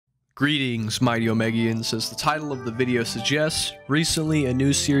Greetings, mighty Omegians. As the title of the video suggests, recently a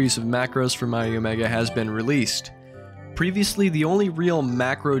new series of macros for Mighty Omega has been released. Previously, the only real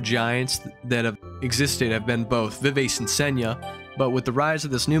macro giants that have existed have been both Vivace and Senya, but with the rise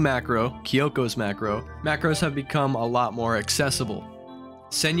of this new macro, Kiyoko's macro, macros have become a lot more accessible.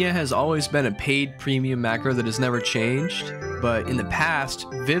 Senya has always been a paid premium macro that has never changed, but in the past,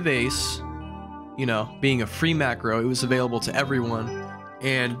 Vivace, being a free macro, it was available to everyone,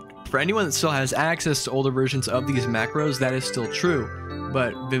 and for anyone that still has access to older versions of these macros, that is still true,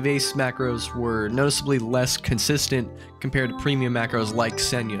 but Vivace macros were noticeably less consistent compared to premium macros like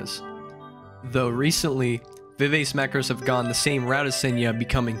Senya's. Though recently, Vivace macros have gone the same route as Senya,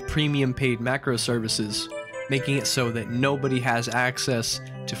 becoming premium paid macro services, making it so that nobody has access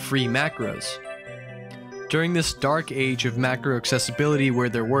to free macros. During this dark age of macro accessibility where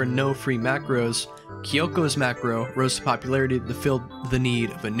there were no free macros, Kiyoko's macro rose to popularity to fill the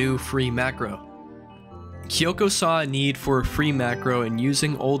need of a new free macro. Kiyoko saw a need for a free macro in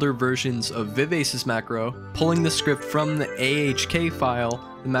using older versions of Vivace's macro, pulling the script from the AutoHotKey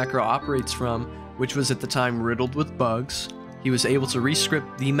file the macro operates from, which was at the time riddled with bugs. He was able to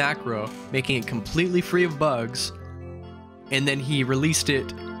rescript the macro, making it completely free of bugs, and then he released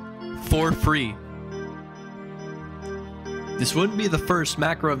it for free. This wouldn't be the first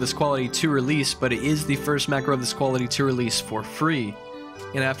macro of this quality to release, but it is the first macro of this quality to release for free.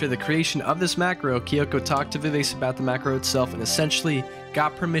 And after the creation of this macro, Kiyoko talked to Vivace about the macro itself and essentially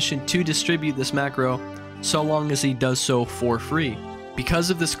got permission to distribute this macro so long as he does so for free. Because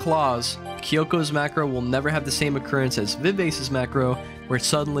of this clause, Kiyoko's macro will never have the same occurrence as Vivace's macro, where it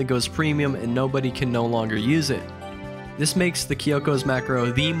suddenly goes premium and nobody can no longer use it. This makes the Kiyoko's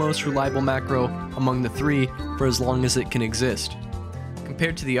macro the most reliable macro among the three for as long as it can exist.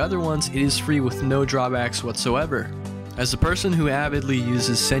 Compared to the other ones, it is free with no drawbacks whatsoever. As a person who avidly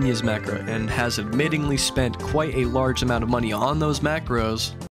uses Senya's macro and has admittingly spent quite a large amount of money on those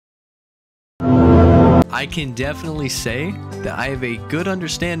macros, I can definitely say that I have a good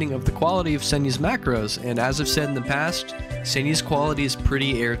understanding of the quality of Senya's macros, and as I've said in the past, Senya's quality is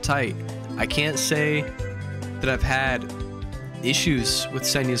pretty airtight. I can't say that I've had issues with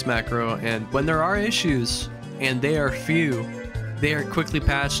Senya's macro, and when there are issues, and they are few, they are quickly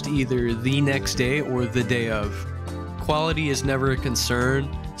patched either the next day or the day of. Quality is never a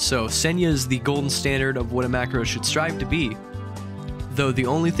concern, so Senya is the golden standard of what a macro should strive to be. Though the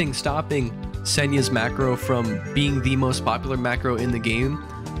only thing stopping Senya's macro from being the most popular macro in the game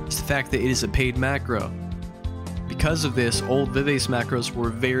is the fact that it is a paid macro. Because of this, old Vivace macros were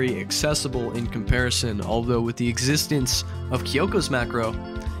very accessible in comparison, although with the existence of Kiyoko's macro,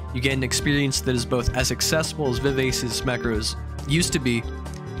 you get an experience that is both as accessible as Vivace's macros used to be,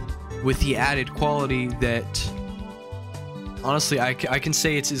 with the added quality that, honestly, I can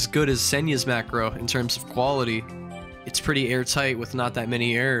say it's as good as Senya's macro in terms of quality. It's pretty airtight with not that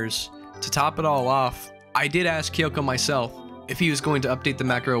many errors. To top it all off, I did ask Kiyoko myself if he was going to update the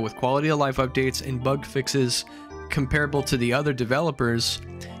macro with quality of life updates and bug fixes comparable to the other developers,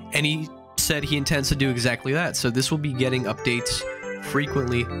 and he said he intends to do exactly that. So this will be getting updates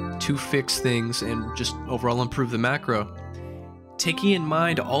frequently to fix things and just overall improve the macro. Taking in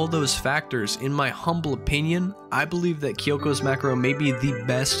mind all those factors, in my humble opinion, I believe that Kiyoko's macro may be the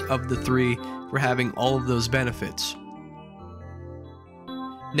best of the three for having all of those benefits.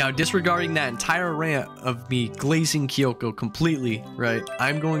 Now, disregarding that entire rant of me glazing Kiyoko completely, right,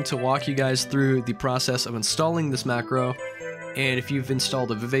 I'm going to walk you guys through the process of installing this macro, and if you've installed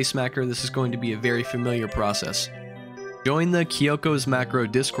a Vivace macro, this is going to be a very familiar process. Join the Kiyoko's macro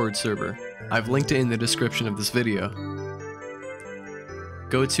Discord server. I've linked it in the description of this video.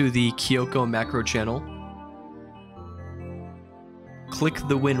 Go to the Kiyoko macro channel, click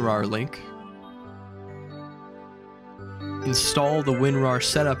the WinRAR link, install the WinRAR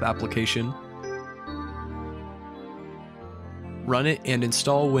setup application, run it and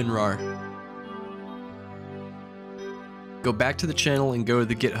install WinRAR. Go back to the channel and go to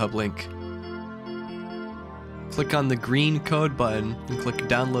the GitHub link. Click on the green code button and click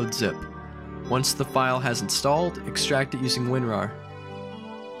download zip. Once the file has installed, extract it using WinRAR.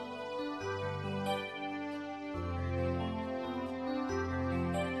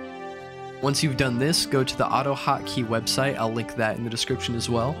 Once you've done this, go to the AutoHotKey website, I'll link that in the description as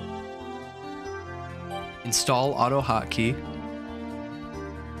well. Install AutoHotKey.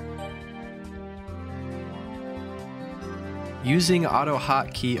 Using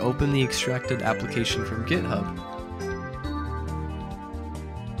AutoHotKey, open the extracted application from GitHub.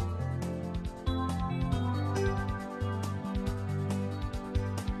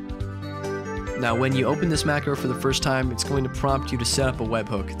 Now when you open this macro for the first time, it's going to prompt you to set up a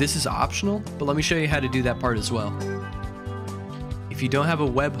webhook. This is optional, but let me show you how to do that part as well. If you don't have a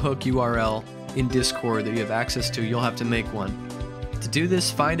webhook URL in Discord that you have access to, you'll have to make one. To do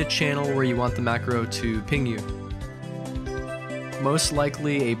this, find a channel where you want the macro to ping you. Most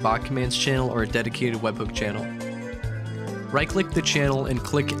likely a bot commands channel or a dedicated webhook channel. Right-click the channel and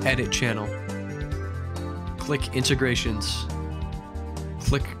click Edit Channel. Click Integrations.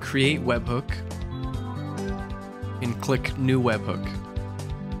 Click Create Webhook. And click New Webhook.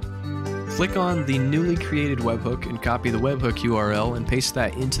 Click on the newly created webhook and copy the webhook URL and paste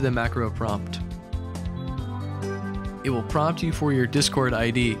that into the macro prompt. It will prompt you for your Discord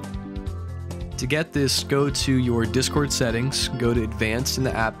ID. To get this, go to your Discord settings, go to Advanced in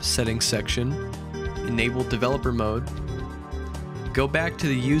the App Settings section, enable Developer Mode, go back to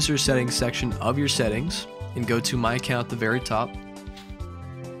the User Settings section of your settings, and go to My Account at the very top.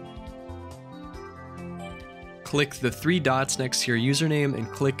 Click the 3 dots next to your username and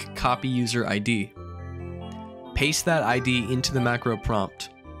click Copy User ID. Paste that ID into the macro prompt.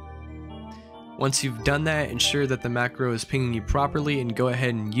 Once you've done that, ensure that the macro is pinging you properly and go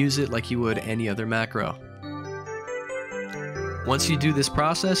ahead and use it like you would any other macro. Once you do this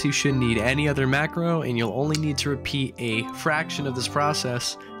process, you shouldn't need any other macro, and you'll only need to repeat a fraction of this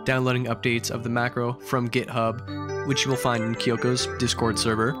process downloading updates of the macro from GitHub, which you will find in Kiyoko's Discord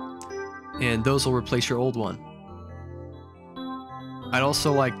server, and those will replace your old one. I'd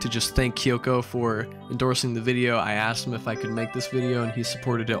also like to just thank Kiyoko for endorsing the video. I asked him if I could make this video and he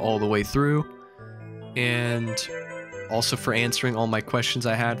supported it all the way through. And also for answering all my questions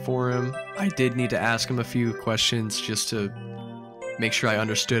I had for him. I did need to ask him a few questions just to make sure I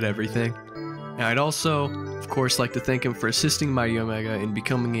understood everything. And I'd also, of course, like to thank him for assisting Mighty Omega in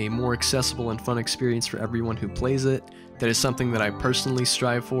becoming a more accessible and fun experience for everyone who plays it. That is something that I personally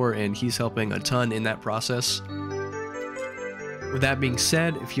strive for, and he's helping a ton in that process. With that being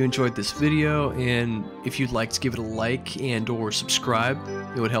said, if you enjoyed this video and if you'd like to give it a like and or subscribe,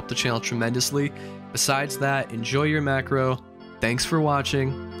 it would help the channel tremendously. Besides that, enjoy your macro, thanks for watching,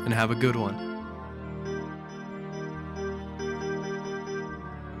 and have a good one.